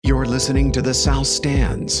You're listening to The South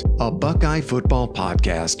Stands, a Buckeye football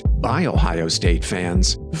podcast by Ohio State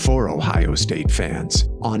fans for Ohio State fans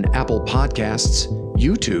on Apple Podcasts,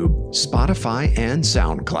 YouTube, Spotify, and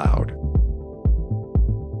SoundCloud.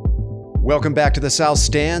 Welcome back to The South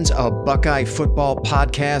Stands, a Buckeye football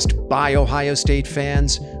podcast by Ohio State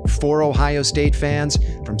fans for Ohio State fans.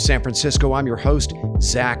 From San Francisco, I'm your host,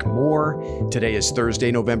 Zach Moore. Today is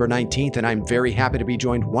Thursday, November 19th, and I'm very happy to be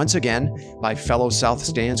joined once again by fellow South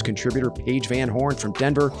Stands contributor Paige Van Horn from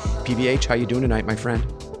Denver. PVH, how you doing tonight, my friend?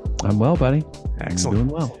 I'm well, buddy. Excellent. I'm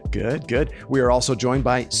doing well. Good. We are also joined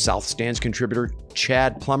by South Stands contributor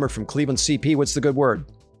Chad Plummer from Cleveland CP. What's the good word?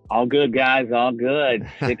 All good, guys. All good.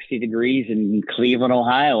 60 degrees in Cleveland,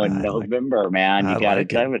 Ohio in November, man. You got it.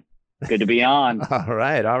 Good to be on. All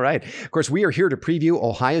right. Of course, we are here to preview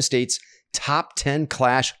Ohio State's top 10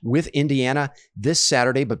 clash with Indiana this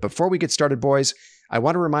Saturday. But before we get started, boys, I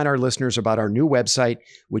want to remind our listeners about our new website,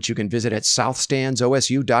 which you can visit at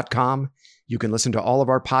southstandsosu.com. You can listen to all of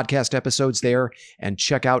our podcast episodes there and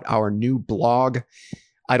check out our new blog.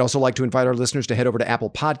 I'd also like to invite our listeners to head over to Apple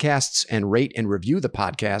Podcasts and rate and review the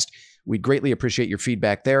podcast. We'd greatly appreciate your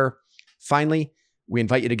feedback there. Finally, we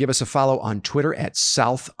invite you to give us a follow on Twitter at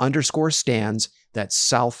South_stands. That's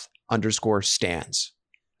South_stands.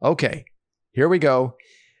 Okay, here we go.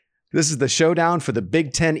 This is the showdown for the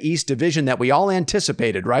Big Ten East Division that we all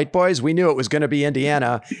anticipated, right, boys? We knew it was going to be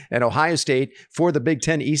Indiana and Ohio State for the Big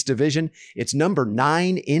Ten East Division. It's number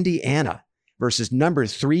 9, Indiana, versus number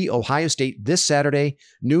 3, Ohio State this Saturday,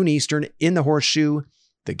 noon Eastern in the Horseshoe.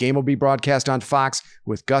 The game will be broadcast on Fox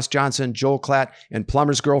with Gus Johnson, Joel Klatt, and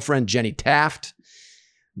Plummer's girlfriend, Jenny Taft.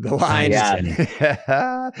 The line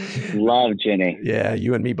is... Love Jenny. Yeah,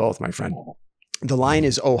 you and me both, my friend. The line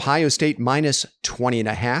is Ohio State minus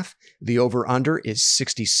 20.5. The over-under is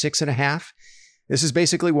 66.5. This is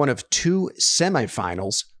basically one of 2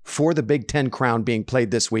 semifinals for the Big Ten crown being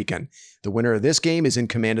played this weekend. The winner of this game is in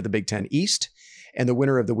command of the Big Ten East, and the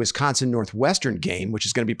winner of the Wisconsin-Northwestern game, which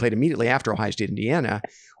is going to be played immediately after Ohio State-Indiana,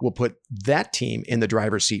 will put that team in the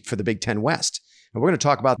driver's seat for the Big Ten West. And we're going to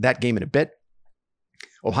talk about that game in a bit.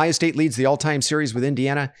 Ohio State leads the all-time series with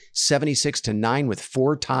Indiana 76-9 with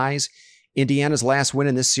 4 ties. Indiana's last win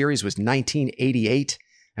in this series was 1988.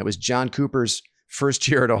 That was John Cooper's first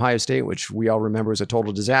year at Ohio State, which we all remember was a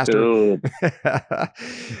total disaster. The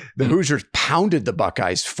Hoosiers pounded the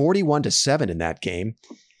Buckeyes 41-7 in that game.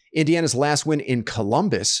 Indiana's last win in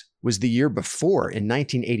Columbus was the year before in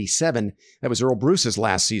 1987. That was Earl Bruce's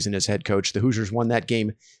last season as head coach. The Hoosiers won that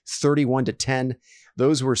game 31-10.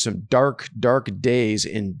 Those were some dark days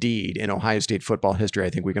indeed in Ohio State football history. I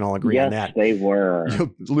think we can all agree on that. Yes, they were.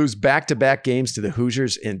 You'll lose back-to-back games to the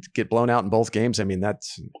Hoosiers and get blown out in both games. I mean, that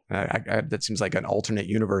seems like an alternate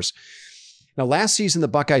universe. Now, last season, the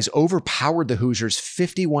Buckeyes overpowered the Hoosiers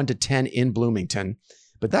 51-10 in Bloomington,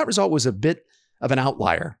 but that result was a bit of an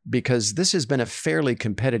outlier because this has been a fairly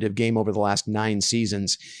competitive game over the last 9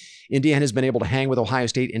 seasons. Indiana has been able to hang with Ohio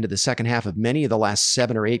State into the second half of many of the last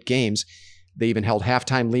 7 or 8 games. They even held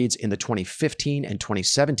halftime leads in the 2015 and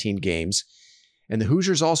 2017 games. And the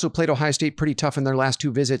Hoosiers also played Ohio State pretty tough in their last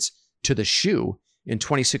 2 visits to the Shoe in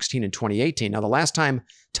 2016 and 2018. Now, the last time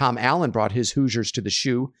Tom Allen brought his Hoosiers to the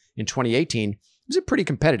Shoe in 2018, it was a pretty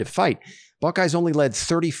competitive fight. Buckeyes only led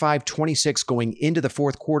 35-26 going into the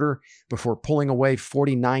fourth quarter before pulling away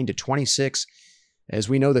 49-26. As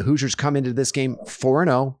we know, the Hoosiers come into this game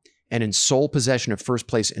 4-0. And in sole possession of first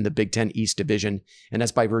place in the Big Ten East Division, and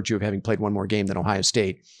that's by virtue of having played one more game than Ohio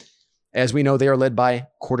State. As we know, they are led by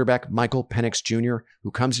quarterback Michael Penix Jr.,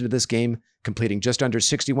 who comes into this game completing just under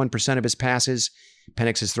 61% of his passes.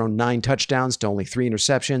 Penix has thrown 9 touchdowns to only 3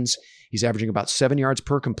 interceptions. He's averaging about 7 yards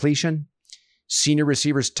per completion. Senior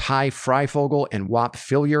receivers Ty Freifogel and Whop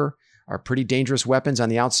Philyor are pretty dangerous weapons on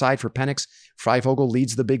the outside for Penix. Freifogel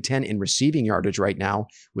leads the Big Ten in receiving yardage right now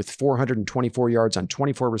with 424 yards on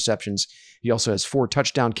 24 receptions. He also has 4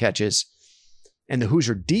 touchdown catches. And the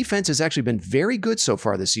Hoosier defense has actually been very good so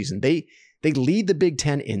far this season. They lead the Big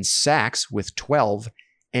Ten in sacks with 12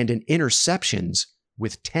 and in interceptions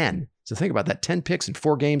with 10. So think about that, 10 picks in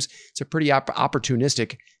 4 games. It's a pretty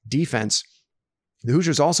opportunistic defense. The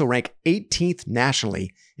Hoosiers also rank 18th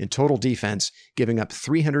nationally in total defense, giving up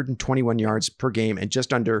 321 yards per game and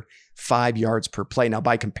just under 5 yards per play. Now,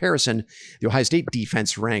 by comparison, the Ohio State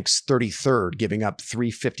defense ranks 33rd, giving up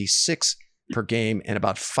 356 per game and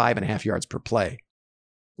about 5.5 yards per play.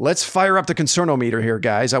 Let's fire up the concernometer here,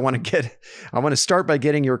 guys. I want to start by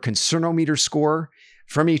getting your concernometer score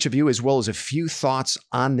from each of you, as well as a few thoughts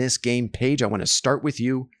on this game. Paige, I want to start with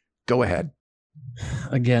you. Go ahead.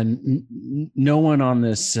 Again, no one on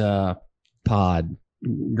this pod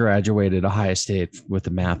graduated Ohio State with a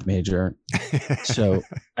math major. So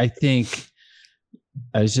I think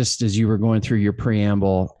as you were going through your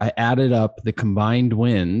preamble, I added up the combined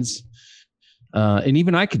wins. And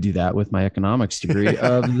even I could do that with my economics degree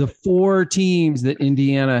of the 4 teams that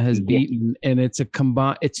Indiana has beaten. And it's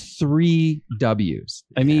it's 3 W's.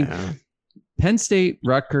 I mean, Penn State,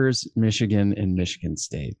 Rutgers, Michigan, and Michigan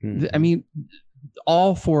State. Mm-hmm. I mean,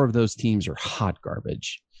 all 4 of those teams are hot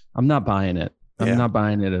garbage. I'm not buying it. I'm not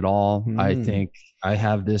buying it at all. I think I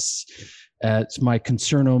have this at my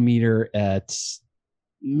concernometer at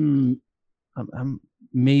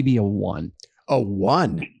maybe a 1. A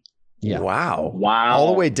 1? Yeah. Wow. All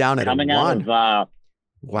the way down at coming a 1. Out of,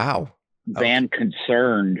 wow. Van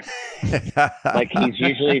Concerned. Like he's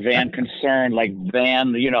usually Van Concerned, like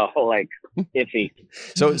Van, like iffy.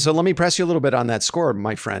 So let me press you a little bit on that score,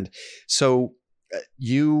 my friend. So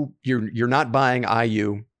you're not buying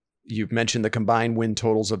IU. You've mentioned the combined win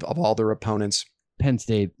totals of all their opponents. Penn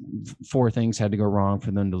State, 4 things had to go wrong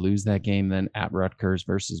for them to lose that game. Then at Rutgers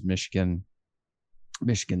versus Michigan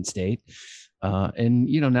State. And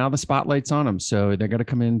now the spotlight's on them. So they got to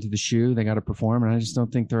come into the shoe. They got to perform. And I just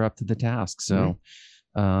don't think they're up to the task. So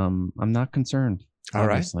I'm not concerned.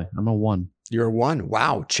 Honestly. All right. I'm a 1. You're a 1.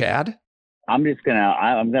 Wow. Chad? I'm going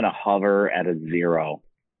to hover at a 0.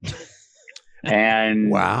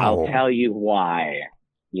 And wow. I'll tell you why.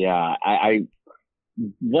 Yeah.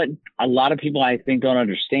 What a lot of people I think don't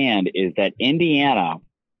understand is that Indiana,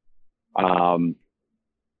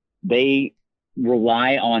 they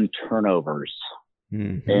rely on turnovers.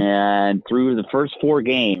 Mm-hmm. And through the first 4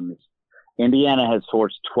 games, Indiana has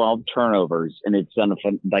forced 12 turnovers, and it's done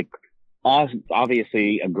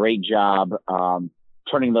obviously a great job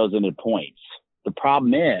turning those into points. The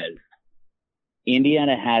problem is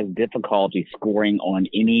Indiana has difficulty scoring on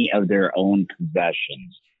any of their own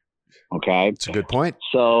possessions. Okay. That's a good point.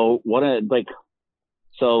 So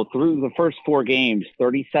so through the first 4 games,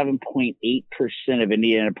 37.8% of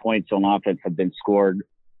Indiana points on offense have been scored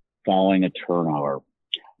following a turnover.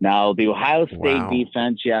 Now, the Ohio State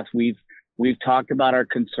defense, yes, we've talked about our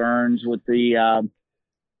concerns with the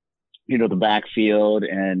the backfield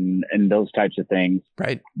and those types of things.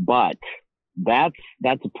 Right. But that's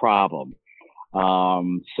a problem.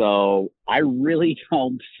 So I really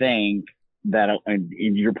don't think that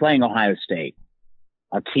you're playing Ohio State,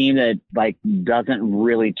 a team that doesn't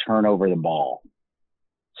really turn over the ball.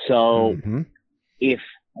 So if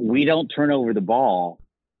we don't turn over the ball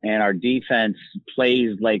and our defense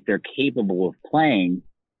plays like they're capable of playing,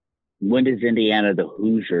 when does Indiana, the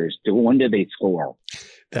Hoosiers, when do they score?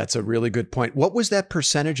 That's a really good point. What was that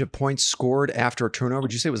percentage of points scored after a turnover?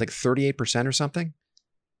 Did you say it was 38% or something?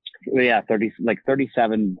 Yeah,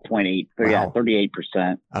 37.8. Wow. Yeah,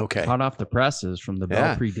 38%. Okay. Hot off the presses from the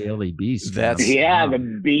Belpre Daily Beast. The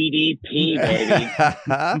BDP, baby.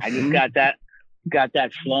 I just got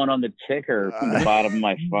that flown on the ticker from the bottom of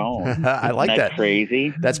my phone. I like that.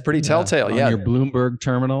 Crazy. That's pretty telltale. On your Bloomberg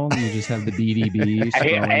terminal, you just have the BDB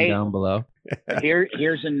scrolling down below.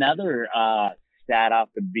 Here's another stat off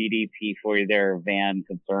the BDP for you there, Van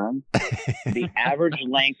Concern. The average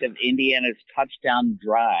length of Indiana's touchdown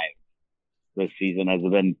drive this season has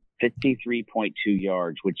been 53.2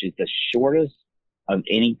 yards, which is the shortest of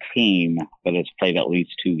any team that has played at least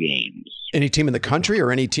 2 games. Any team in the country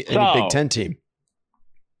or any Big Ten team?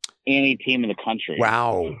 Any team in the country.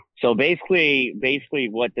 Wow. So basically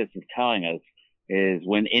what this is telling us is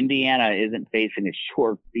when Indiana isn't facing a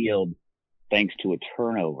short field thanks to a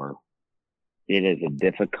turnover, it is a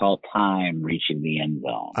difficult time reaching the end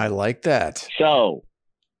zone. I like that. So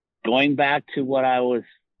going back to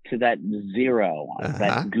that 0,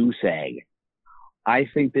 that goose egg, I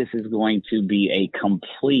think this is going to be a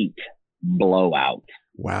complete blowout.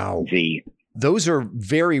 Wow. Z. Those are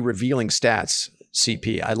very revealing stats,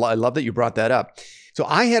 CP. I love that you brought that up. So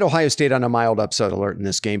I had Ohio State on a mild upset alert in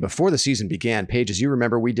this game before the season began. Paige, as you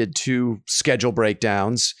remember, we did 2 schedule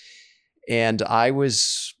breakdowns, and I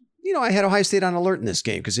was, I had Ohio State on alert in this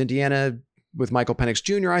game because Indiana, with Michael Penix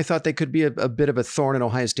Jr., I thought they could be a bit of a thorn in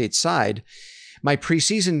Ohio State's side. My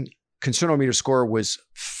preseason concernometer score was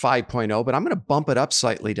 5.0, but I'm going to bump it up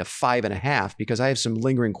slightly to 5.5 because I have some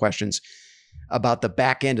lingering questions about the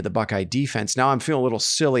back end of the Buckeye defense. Now I'm feeling a little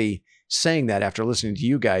silly saying that after listening to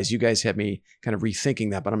you guys. You guys have me kind of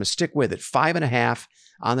rethinking that, but I'm going to stick with it. 5.5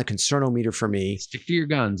 on the concernometer for me. Stick to your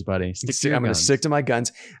guns, buddy. I'm going to stick to my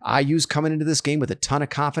guns. IU's coming into this game with a ton of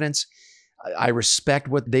confidence. I respect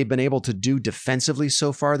what they've been able to do defensively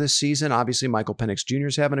so far this season. Obviously, Michael Penix Jr.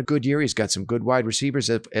 is having a good year. He's got some good wide receivers,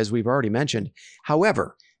 as we've already mentioned.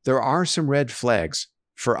 However, there are some red flags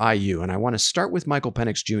for IU, and I want to start with Michael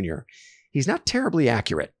Penix Jr. he's not terribly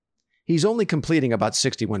accurate. He's only completing about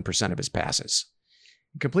 61% of his passes.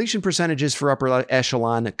 Completion percentages for upper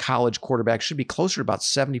echelon college quarterbacks should be closer to about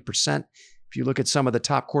 70%. If you look at some of the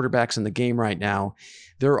top quarterbacks in the game right now,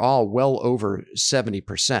 they're all well over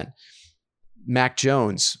 70%. Mac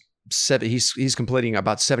Jones, he's completing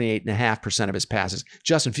about 78.5% of his passes.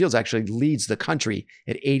 Justin Fields actually leads the country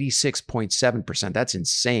at 86.7%. That's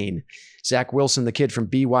insane. Zach Wilson, the kid from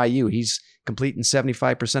BYU, he's completing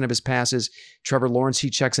 75% of his passes. Trevor Lawrence, he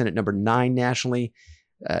checks in at number 9 nationally.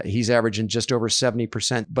 He's averaging just over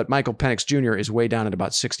 70%, but Michael Penix Jr. is way down at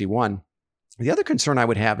about 61. The other concern I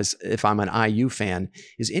would have is, if I'm an IU fan,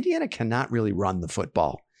 is Indiana cannot really run the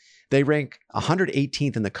football. They rank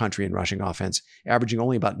 118th in the country in rushing offense, averaging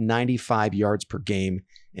only about 95 yards per game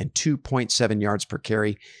and 2.7 yards per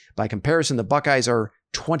carry. By comparison, the Buckeyes are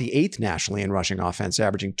 28th nationally in rushing offense,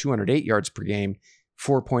 averaging 208 yards per game,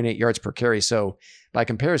 4.8 yards per carry. So by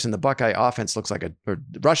comparison, the Buckeye offense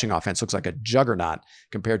rushing offense looks like a juggernaut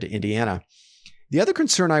compared to Indiana. The other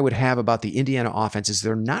concern I would have about the Indiana offense is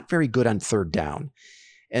they're not very good on third down.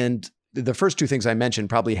 And the first two things I mentioned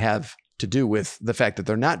probably have to do with the fact that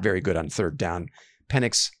they're not very good on third down.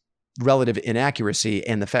 Penix's relative inaccuracy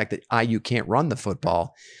and the fact that IU can't run the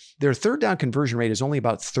football. Their third down conversion rate is only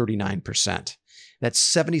about 39%. That's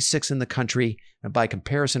 76 in the country. And by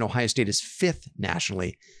comparison, Ohio State is 5th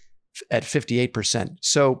nationally at 58%.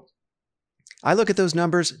 So I look at those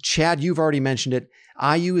numbers. Chad, you've already mentioned it.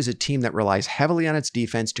 IU is a team that relies heavily on its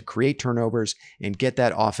defense to create turnovers and get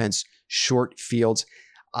that offense short fields.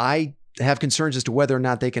 I have concerns as to whether or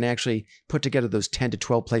not they can actually put together those 10 to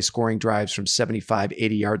 12 play scoring drives from 75,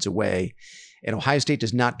 80 yards away. And Ohio State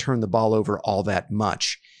does not turn the ball over all that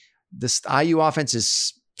much. This IU offense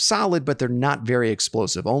is solid, but they're not very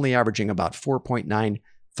explosive, only averaging about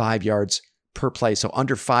 4.95 yards per play, so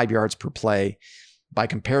under 5 yards per play. By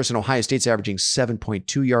comparison, Ohio State's averaging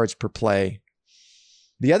 7.2 yards per play.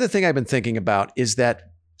 The other thing I've been thinking about is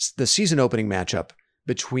that the season opening matchup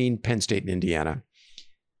between Penn State and Indiana.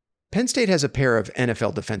 Penn State has a pair of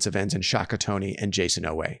NFL defensive ends in Shaka Toney and Jason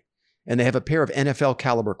Oweh. And they have a pair of NFL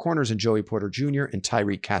caliber corners in Joey Porter Jr. and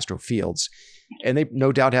Tyreek Castro Fields. And they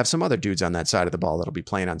no doubt have some other dudes on that side of the ball that'll be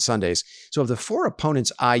playing on Sundays. So of the 4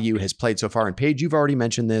 opponents IU has played so far, and Paige, you've already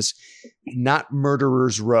mentioned this, not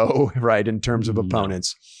murderer's row, right, in terms of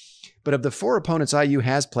opponents. But of the 4 opponents IU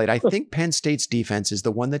has played, I think Penn State's defense is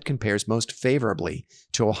the one that compares most favorably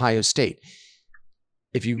to Ohio State.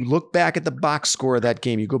 If you look back at the box score of that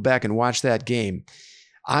game, you go back and watch that game,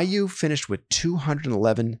 IU finished with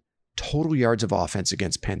 211 total yards of offense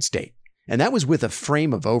against Penn State. And that was with a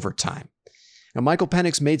frame of overtime. Now, Michael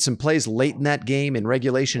Penix made some plays late in that game in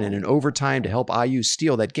regulation and in overtime to help IU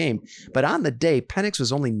steal that game. But on the day, Penix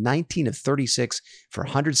was only 19 of 36 for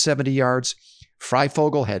 170 yards.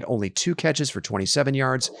 Freifogel had only 2 catches for 27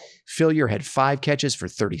 yards. Fillier had 5 catches for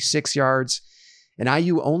 36 yards. And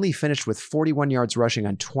IU only finished with 41 yards rushing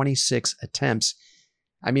on 26 attempts.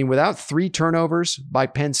 I mean, without 3 turnovers by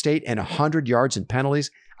Penn State and 100 yards in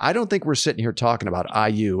penalties, I don't think we're sitting here talking about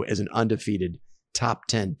IU as an undefeated top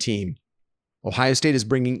 10 team. Ohio State is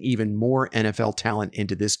bringing even more NFL talent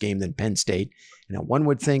into this game than Penn State. Now, one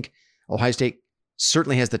would think Ohio State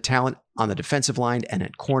certainly has the talent on the defensive line and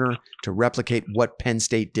at corner to replicate what Penn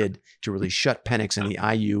State did to really shut Penix and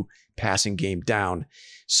the IU passing game down.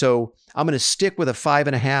 So I'm going to stick with a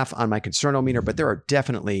 5.5 on my concernometer, but there are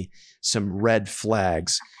definitely some red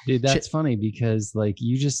flags. Dude, that's funny because like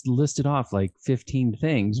you just listed off like 15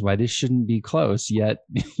 things why this shouldn't be close, yet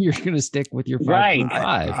you're going to stick with your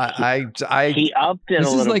 5.5. Right. He upped it a little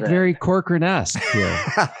bit. This is like very Corcoran-esque here.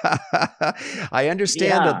 I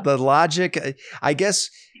understand the logic. I guess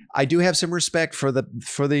I do have some respect for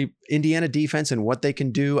the Indiana defense and what they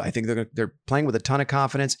can do. I think they're playing with a ton of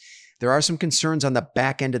confidence. There are some concerns on the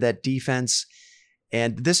back end of that defense.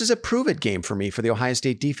 And this is a prove-it game for me for the Ohio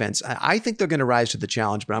State defense. I think they're going to rise to the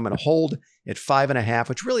challenge, but I'm going to hold at 5.5,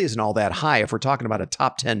 which really isn't all that high if we're talking about a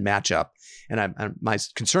top 10 matchup. And my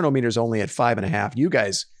concernometer is only at 5.5. You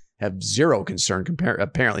guys have 0 concern.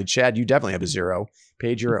 Apparently, Chad, you definitely have a 0.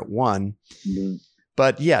 Paige, you're at 1. Mm-hmm.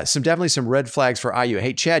 But yeah, definitely some red flags for IU.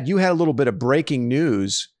 Hey, Chad, you had a little bit of breaking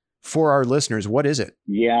news for our listeners. What is it?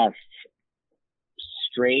 Yes.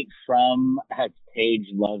 Straight from, as Paige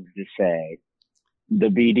loves to say, the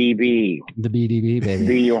BDB. The BDB, baby.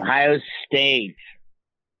 The Ohio State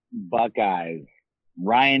Buckeyes.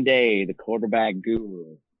 Ryan Day, the quarterback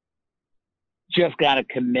guru, just got a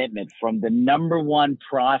commitment from the number 1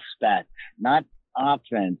 prospect, not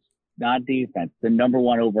offense, not defense, the number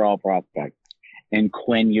 1 overall prospect, in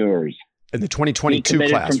Quinn Ewers. In the 2022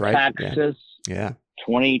 class, right? Texas, yeah.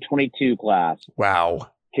 2022 class.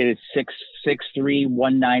 Wow. Kid is 6'3",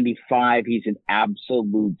 195. He's an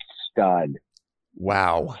absolute stud.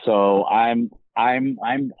 Wow. So I'm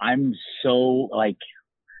so like,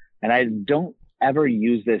 and I don't ever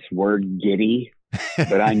use this word giddy,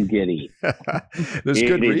 but I'm giddy. There's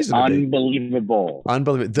good reason. Unbelievable.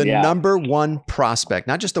 Unbelievable. The number one prospect,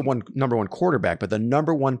 not just the number one quarterback, but the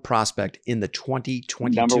number one prospect in the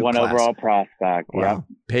 2022 number one class. Overall prospect. Wow. Yeah.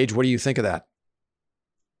 Paige, what do you think of that?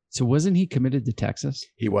 So wasn't he committed to Texas?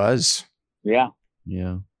 He was. Yeah.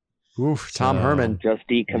 Yeah. Oof, Tom Herman. Just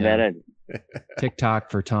decommitted. Yeah.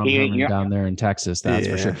 TikTok for Tom Herman down there in Texas. That's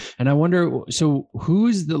for sure. And I wonder, so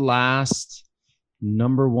who's the last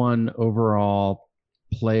number one overall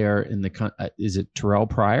player in the, is it Terrell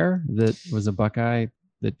Pryor that was a Buckeye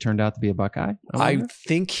that turned out to be a Buckeye? I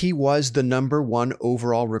think he was the number one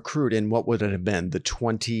overall recruit in what would it have been? The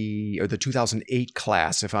 2008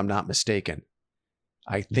 class, if I'm not mistaken.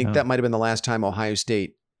 I think that might have been the last time Ohio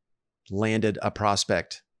State landed a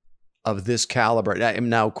prospect of this caliber.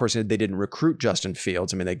 Now, of course, they didn't recruit Justin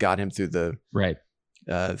Fields. I mean, they got him through the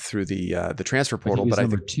the transfer portal. But I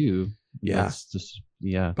think number two. Yeah.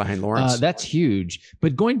 Yeah. Behind Lawrence. That's huge.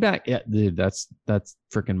 But going back, that's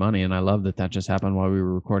freaking money. And I love that just happened while we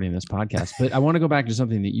were recording this podcast. But I want to go back to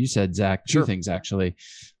something that you said, Zach. Two things, actually.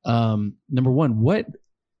 Number one,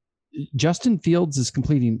 Justin Fields is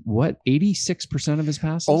completing 86% of his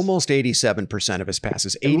passes? Almost 87% of his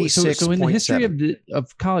passes. 86. So in the history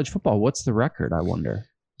of college football, what's the record, I wonder?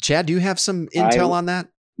 Chad, do you have some intel on that?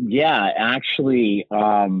 Yeah, actually,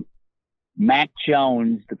 Mac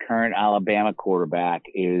Jones, the current Alabama quarterback,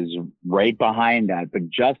 is right behind that. But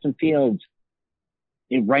Justin Fields,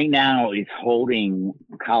 right now, is holding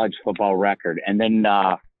college football record. And then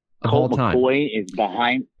Colt McCoy is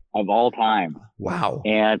behind of all time. Wow.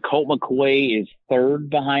 And Colt McCoy is third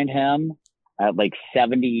behind him at like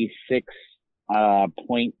 76.7,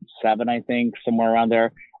 I think, somewhere around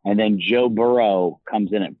there. And then Joe Burrow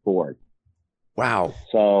comes in at fourth. Wow.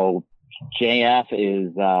 So JF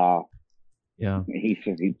is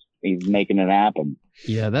he's making it happen.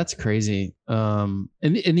 Yeah, that's crazy. And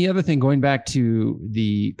the other thing, going back to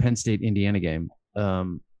the Penn State Indiana game,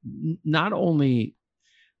 not only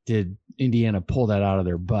did Indiana pull that out of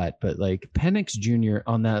their butt, but like Penix Jr.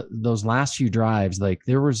 on those last few drives, like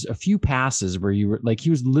there was a few passes where you were like, he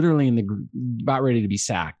was literally about ready to be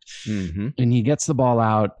sacked, and he gets the ball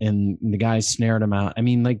out and the guys snared him out. I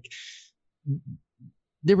mean, like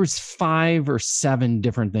there was 5 or 7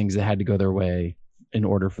 different things that had to go their way in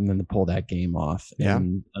order for them to pull that game off. Yeah.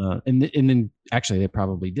 And then actually they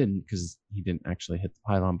probably didn't, because he didn't actually hit the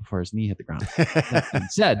pylon before his knee hit the ground. That being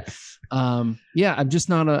said, I'm just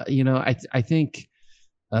not I think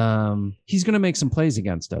he's going to make some plays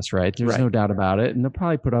against us, right? There's no doubt about it. And they'll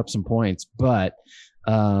probably put up some points, but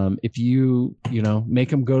if you make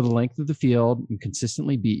them go the length of the field and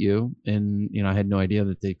consistently beat you, and I had no idea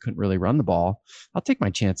that they couldn't really run the ball, I'll take my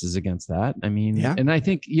chances against that. I mean, and I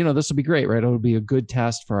think this will be great, right? It'll be a good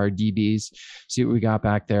test for our DBs, see what we got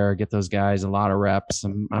back there, get those guys a lot of reps.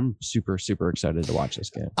 I'm super, super excited to watch this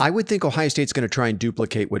game. I would think Ohio State's going to try and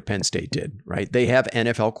duplicate what Penn State did, right? They have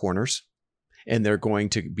NFL corners, and they're going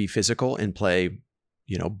to be physical and play,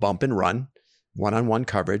 bump and run, one-on-one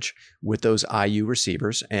coverage with those IU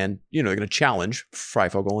receivers. And, they're going to challenge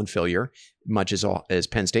Freifogel and Fillier, much as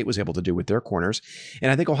Penn State was able to do with their corners. And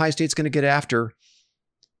I think Ohio State's going to get after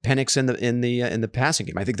Penix in the passing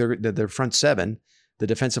game. I think their front seven, the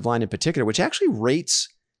defensive line in particular, which actually rates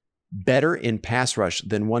better in pass rush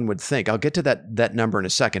than one would think. I'll get to that number in a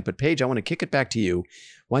second. But Paige, I want to kick it back to you.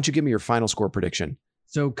 Why don't you give me your final score prediction?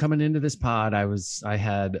 So coming into this pod, I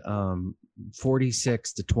had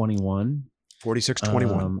 46-21.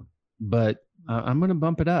 46-21. But I'm going to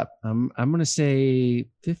bump it up. I'm going to say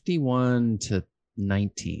 51-19.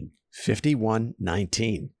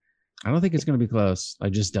 51-19. I don't think it's going to be close. I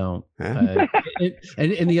just don't. And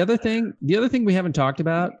the other thing we haven't talked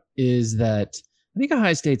about is that I think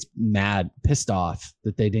Ohio State's pissed off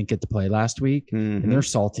that they didn't get to play last week, and they're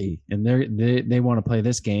salty, and they want to play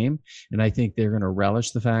this game. And I think they're going to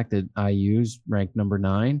relish the fact that IU's ranked number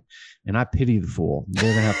 9, and I pity the fool.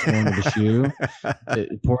 They're going to have to go into the shoe.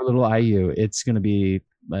 Poor little IU. It's going to be,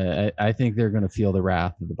 I think they're going to feel the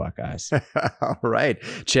wrath of the Buckeyes. All right.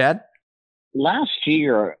 Chad? Last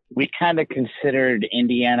year, we kind of considered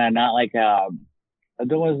Indiana not like there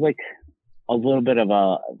was like a little bit of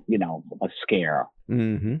a scare,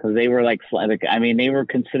 because they were they were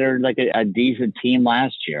considered like a decent team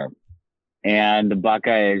last year, and the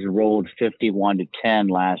Buckeyes rolled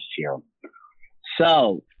 51-10 last year.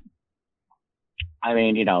 So,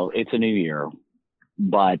 it's a new year,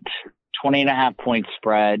 but 20.5 point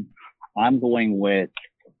spread. I'm going with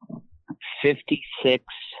 56-12.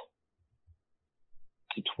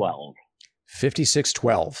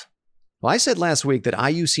 56-12. Well, I said last week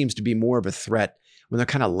that IU seems to be more of a threat when they're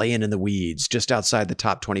kind of laying in the weeds just outside the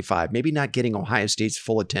top 25, maybe not getting Ohio State's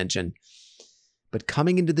full attention, but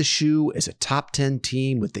coming into the shoe as a top 10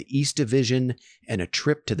 team with the East Division and a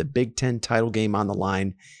trip to the Big Ten title game on the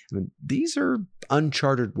line. I mean, these are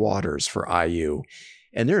uncharted waters for IU.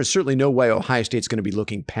 And there is certainly no way Ohio State's going to be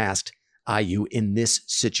looking past IU in this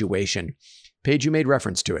situation. Paige, you made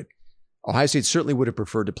reference to it. Ohio State certainly would have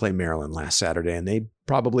preferred to play Maryland last Saturday, and they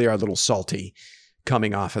probably are a little salty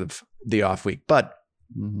coming off of the off week. But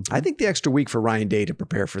I think the extra week for Ryan Day to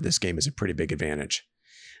prepare for this game is a pretty big advantage.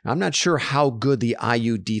 I'm not sure how good the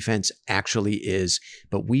IU defense actually is,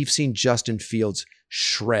 but we've seen Justin Fields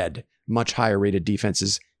shred much higher rated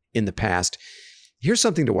defenses in the past. Here's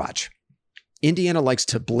something to watch. Indiana likes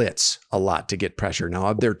to blitz a lot to get pressure. Now,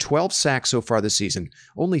 of their 12 sacks so far this season,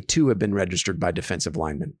 only 2 have been registered by defensive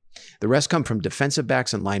linemen. The rest come from defensive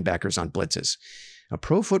backs and linebackers on blitzes. Now,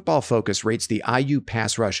 Pro Football Focus rates the IU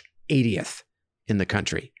pass rush 80th in the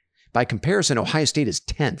country. By comparison, Ohio State is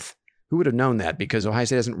 10th. Who would have known that? Because Ohio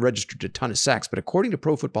State hasn't registered a ton of sacks. But according to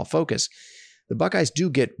Pro Football Focus, the Buckeyes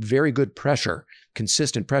do get very good pressure,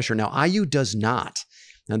 consistent pressure. Now, IU does not.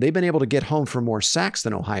 Now, they've been able to get home for more sacks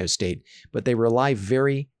than Ohio State, but they rely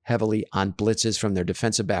very heavily on blitzes from their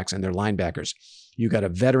defensive backs and their linebackers. You got a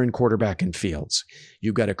veteran quarterback in Fields.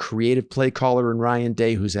 You've got a creative play caller in Ryan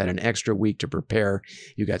Day who's had an extra week to prepare.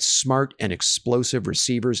 You got smart and explosive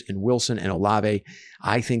receivers in Wilson and Olave.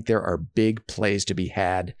 I think there are big plays to be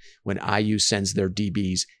had when IU sends their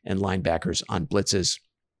DBs and linebackers on blitzes.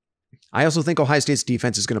 I also think Ohio State's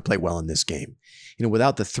defense is going to play well in this game.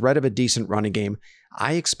 Without the threat of a decent running game,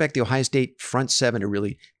 I expect the Ohio State front seven to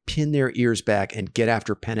really pin their ears back and get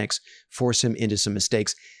after Penix, force him into some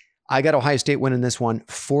mistakes. I got Ohio State winning this one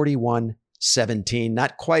 41-17.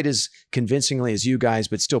 Not quite as convincingly as you guys,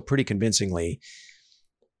 but still pretty convincingly.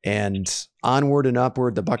 And onward and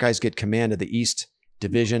upward, the Buckeyes get command of the East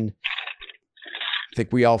Division. I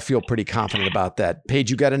think we all feel pretty confident about that.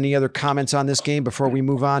 Paige, you got any other comments on this game before we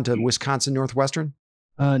move on to Wisconsin Northwestern?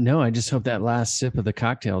 No, I just hope that last sip of the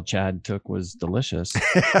cocktail Chad took was delicious.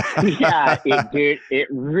 Yeah, it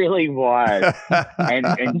really was. And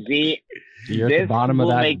Z, you're at the bottom of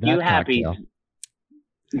that. Make that you happy.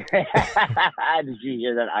 Did you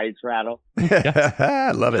hear that ice rattle?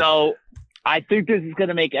 I love it. So I think this is going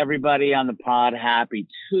to make everybody on the pod happy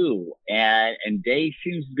too. And Dave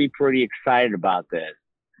seems to be pretty excited about this.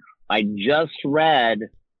 I just read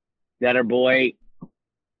that our boy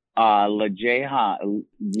Legend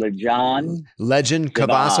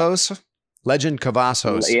Cavazos. Legend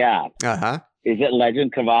Cavazos. Yeah. Uh-huh. Is it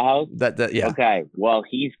Legend Cavazos? That yeah. Okay. Well,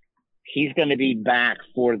 he's going to be back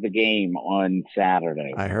for the game on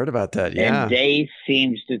Saturday. I heard about that. Yeah. And Dave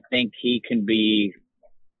seems to think he can be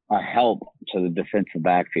a help to the defensive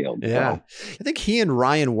backfield. Yeah. So. I think he and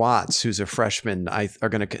Ryan Watts, who's a freshman, are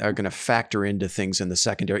going to factor into things in the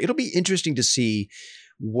secondary. It'll be interesting to see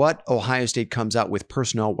what Ohio State comes out with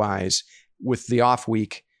personnel-wise with the off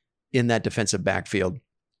week in that defensive backfield.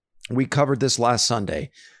 We covered this last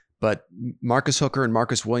Sunday, but Marcus Hooker and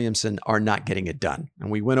Marcus Williamson are not getting it done.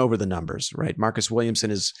 And we went over the numbers, right? Marcus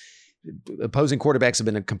Williamson opposing quarterbacks have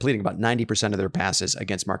been completing about 90% of their passes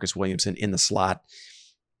against Marcus Williamson in the slot.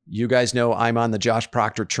 You guys know I'm on the Josh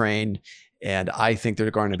Proctor train, and I think there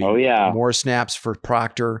are going to be more snaps for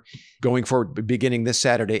Proctor going forward, beginning this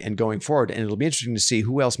Saturday and going forward. And it'll be interesting to see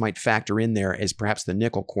who else might factor in there as perhaps the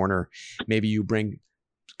nickel corner. Maybe you bring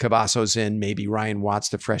Cavazos in, maybe Ryan Watts,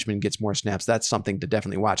 the freshman, gets more snaps. That's something to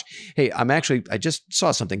definitely watch. Hey, I just saw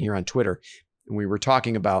something here on Twitter, and we were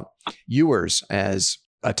talking about Ewers as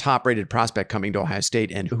a top-rated prospect coming to Ohio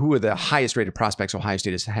State, and who are the highest-rated prospects Ohio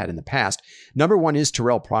State has had in the past. Number one is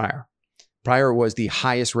Terrell Pryor. Pryor was the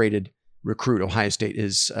highest-rated recruit Ohio State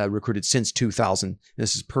is recruited since 2000.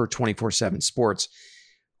 This is per 24/7 Sports.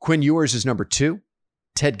 Quinn Ewers is number 2.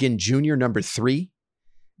 Ted Ginn Jr. number 3.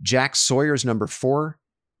 Jack Sawyer's number 4.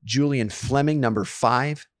 Julian Fleming number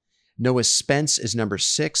 5. Noah Spence is number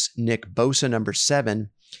 6. Nick Bosa number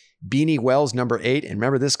 7. Beanie Wells number 8. And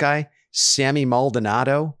remember this guy? Sammy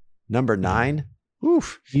Maldonado, number 9.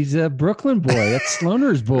 Oof. He's a Brooklyn boy. That's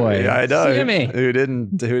Sloaner's boy. Yeah, I know. Sammy. Who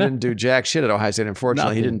didn't do jack shit at Ohio State.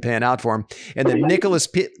 Unfortunately, he didn't pan out for him. And then Nicholas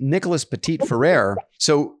Petit Ferrer.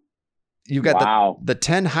 So you've got the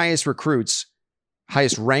 10 highest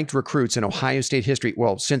ranked recruits in Ohio State history.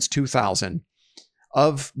 Well, since 2000.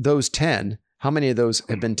 Of those 10, how many of those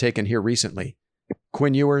have been taken here recently?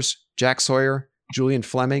 Quinn Ewers, Jack Sawyer, Julian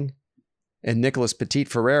Fleming, and Nicholas Petit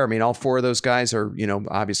Ferrer. I mean, all 4 of those guys are,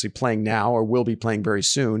 obviously playing now or will be playing very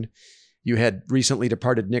soon. You had recently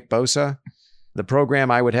departed Nick Bosa. The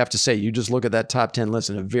program, I would have to say, you just look at that top 10 list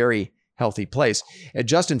in a very healthy place. And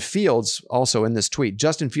Justin Fields, also in this tweet,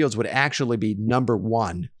 Justin Fields would actually be number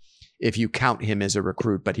 1 if you count him as a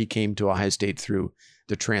recruit, but he came to Ohio State through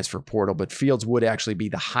the transfer portal. But Fields would actually be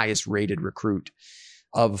the highest rated recruit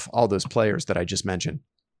of all those players that I just mentioned.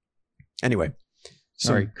 Anyway.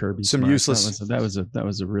 Sorry, Kirby. Some Smart. useless. That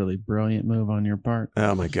was a really brilliant move on your part.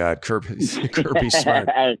 Oh my God, Kirby smart.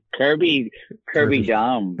 Kirby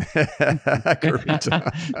dumb. Kirby dumb.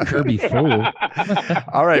 Kirby fool.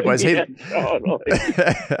 All right, boys. Hey, Yeah,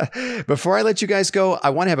 totally. before I let you guys go, I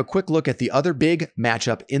want to have a quick look at the other big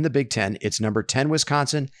matchup in the Big Ten. It's number 10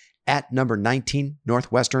 Wisconsin at number 19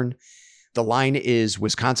 Northwestern. The line is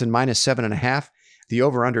Wisconsin minus 7.5. The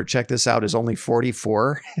over-under, check this out, is only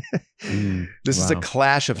 44. This is a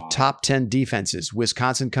clash of top 10 defenses.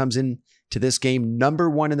 Wisconsin comes in to this game number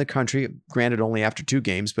 1 in the country, granted only after 2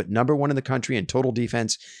 games, but number 1 in the country in total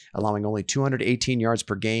defense, allowing only 218 yards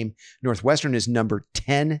per game. Northwestern is number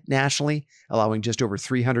 10 nationally, allowing just over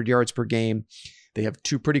 300 yards per game. They have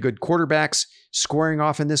 2 pretty good quarterbacks scoring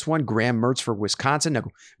off in this one. Graham Mertz for Wisconsin. Now,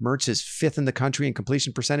 Mertz is 5th in the country in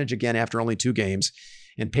completion percentage, again, after only 2 games.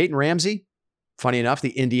 And Peyton Ramsey, funny enough,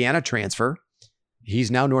 the Indiana transfer. He's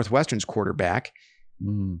now Northwestern's quarterback.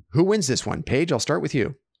 Who wins this one? Paige, I'll start with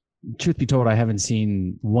you. Truth be told, I haven't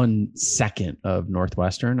seen 1 second of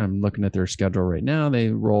Northwestern. I'm looking at their schedule right now. They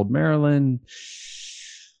rolled Maryland,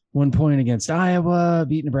 1 point against Iowa,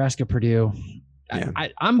 beat Nebraska, Purdue. Yeah.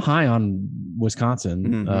 I'm high on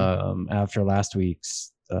Wisconsin after last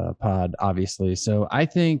week's pod, obviously. So I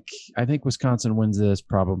think Wisconsin wins this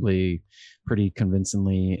probably pretty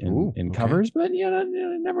convincingly and covers. But you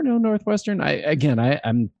never know. Northwestern. I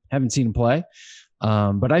haven't seen them play,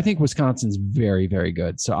 but I think Wisconsin's very, very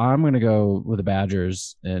good. So I'm going to go with the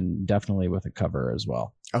Badgers and definitely with a cover as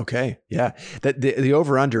well. Okay, yeah. The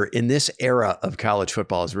over under in this era of college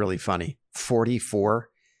football is really funny. 44.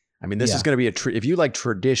 I mean, this is going to be if you like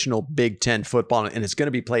traditional Big Ten football, and it's going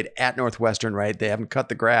to be played at Northwestern, right? They haven't cut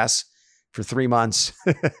the grass for 3 months.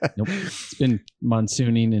 Nope. It's been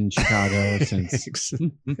monsooning in Chicago since.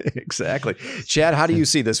 Exactly. Chad, how do you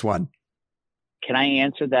see this one? Can I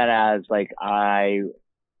answer that as like, I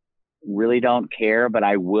really don't care, but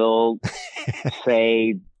I will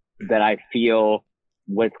say that I feel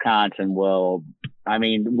Wisconsin will. I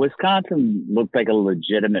mean, Wisconsin looked like a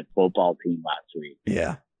legitimate football team last week.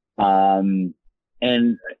 Yeah. And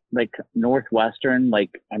like Northwestern,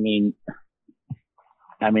 like, I mean,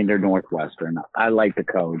 they're Northwestern. I like the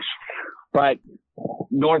coach, but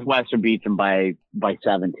Northwestern beats them by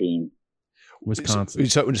 17. Wisconsin.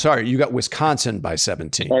 So sorry, you got Wisconsin by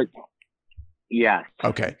 17. Yes.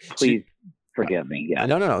 Okay. Please forgive me. Yeah.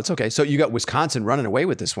 No. It's okay. So you got Wisconsin running away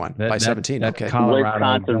with this one by 17. That okay.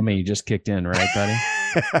 Colorado gummy just kicked in, right, buddy?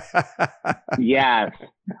 Yes.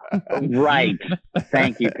 Right.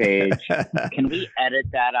 Thank you, Paige. Can we edit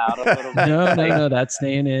that out a little bit? No. That's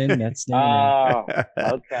staying in. Oh,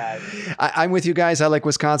 okay. I'm with you guys. I like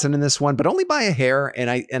Wisconsin in this one, but only by a hair.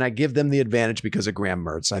 And I give them the advantage because of Graham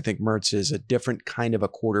Mertz. I think Mertz is a different kind of a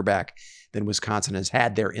quarterback than Wisconsin has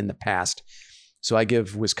had there in the past. So I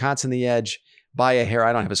give Wisconsin the edge by a hair.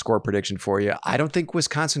 I don't have a score prediction for you. I don't think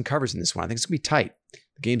Wisconsin covers in this one. I think it's going to be tight.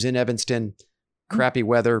 The game's in Evanston. Crappy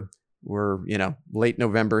weather. We're, late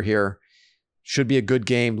November here. Should be a good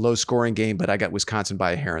game, low scoring game, but I got Wisconsin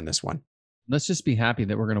by a hair in this one. Let's just be happy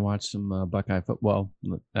that we're going to watch some Buckeye football.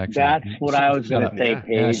 Actually, that's what I was going to say,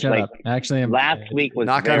 Paige. Shut up. Actually, last week was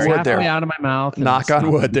knock on wood there. Out of my mouth. Knock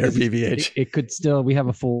on wood there, PVH. It could still. We have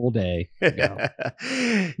a full day.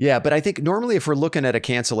 Yeah, but I think normally if we're looking at a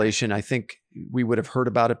cancellation, I think we would have heard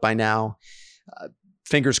about it by now.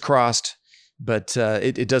 Fingers crossed. But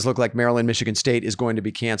it does look like Maryland, Michigan State is going to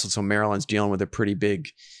be canceled. So Maryland's dealing with a pretty big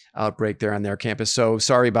outbreak there on their campus. So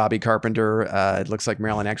sorry, Bobby Carpenter. It looks like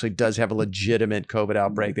Maryland actually does have a legitimate COVID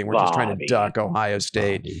outbreak. They weren't just trying to duck Ohio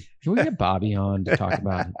State. Bobby. Can we get Bobby on to talk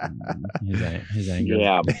about his anger?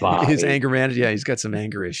 Yeah, Bobby. His anger management. Yeah, he's got some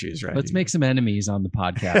anger issues, right? Let's make some enemies on the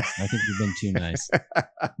podcast. I think we've been too nice.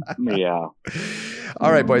 Yeah.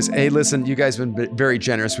 All right, boys. Hey, listen, you guys have been very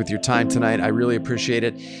generous with your time tonight. I really appreciate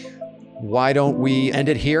it. Why don't we end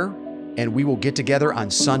it here, and we will get together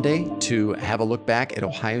on Sunday to have a look back at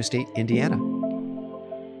Ohio State, Indiana.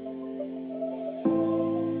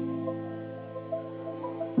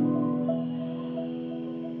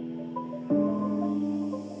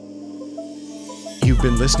 You've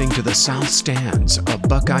been listening to the South Stands, a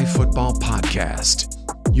Buckeye football podcast.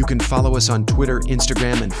 You can follow us on Twitter,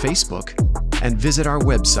 Instagram, and Facebook, and visit our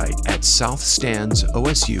website at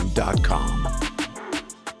southstandsosu.com.